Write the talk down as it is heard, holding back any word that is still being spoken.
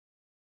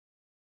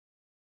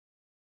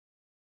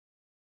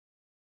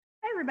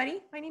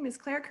everybody, my name is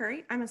Claire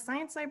Curry. I'm a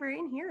science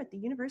librarian here at the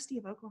University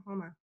of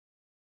Oklahoma.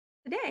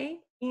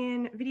 Today,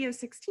 in video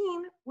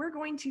 16, we're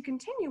going to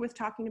continue with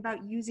talking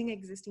about using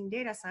existing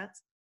data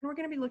sets, and we're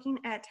going to be looking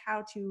at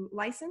how to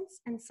license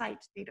and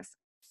cite data sets.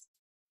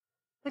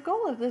 The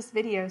goal of this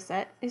video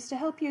set is to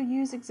help you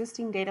use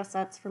existing data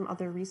sets from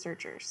other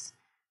researchers.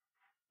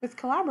 With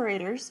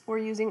collaborators, or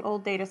using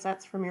old data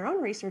sets from your own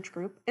research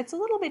group, it's a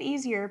little bit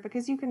easier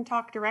because you can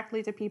talk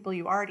directly to people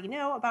you already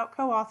know about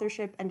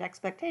co-authorship and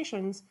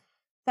expectations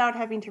without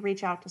having to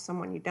reach out to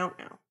someone you don't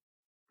know.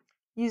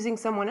 Using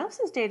someone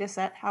else's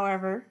dataset,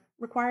 however,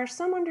 requires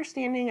some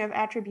understanding of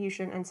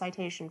attribution and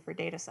citation for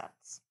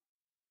datasets.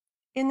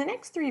 In the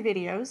next 3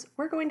 videos,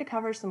 we're going to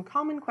cover some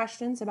common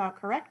questions about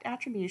correct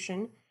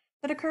attribution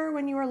that occur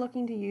when you are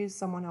looking to use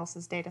someone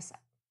else's dataset.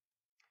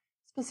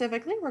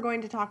 Specifically, we're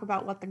going to talk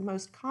about what the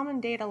most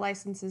common data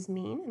licenses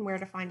mean and where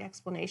to find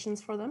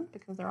explanations for them,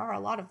 because there are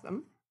a lot of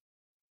them.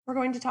 We're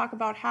going to talk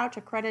about how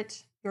to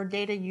credit your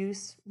data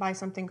use by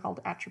something called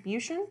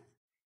attribution,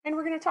 and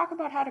we're going to talk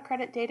about how to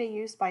credit data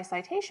use by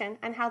citation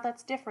and how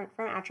that's different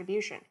from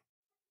attribution.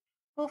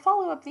 We'll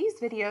follow up these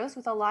videos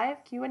with a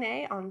live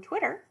Q&A on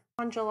Twitter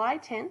on July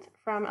 10th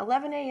from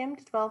 11 a.m.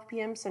 to 12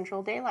 p.m.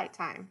 Central Daylight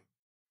Time.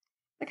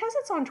 Because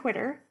it's on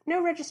Twitter,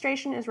 no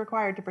registration is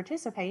required to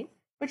participate,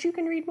 but you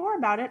can read more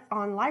about it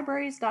on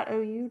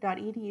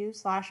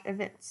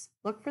libraries.ou.edu/events.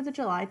 Look for the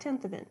July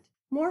 10th event.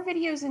 More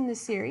videos in this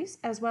series,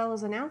 as well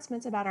as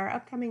announcements about our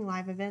upcoming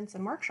live events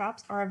and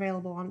workshops, are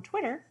available on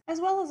Twitter,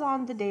 as well as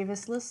on the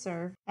Davis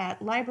listserv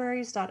at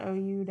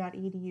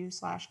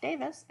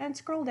libraries.ou.edu/Davis, and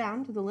scroll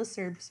down to the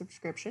listserv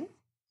subscription.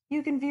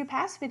 You can view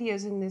past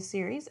videos in this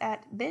series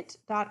at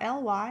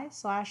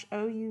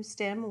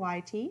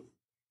bit.ly/OUSTEMYT.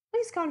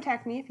 Please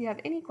contact me if you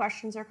have any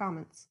questions or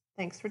comments.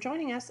 Thanks for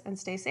joining us, and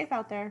stay safe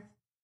out there.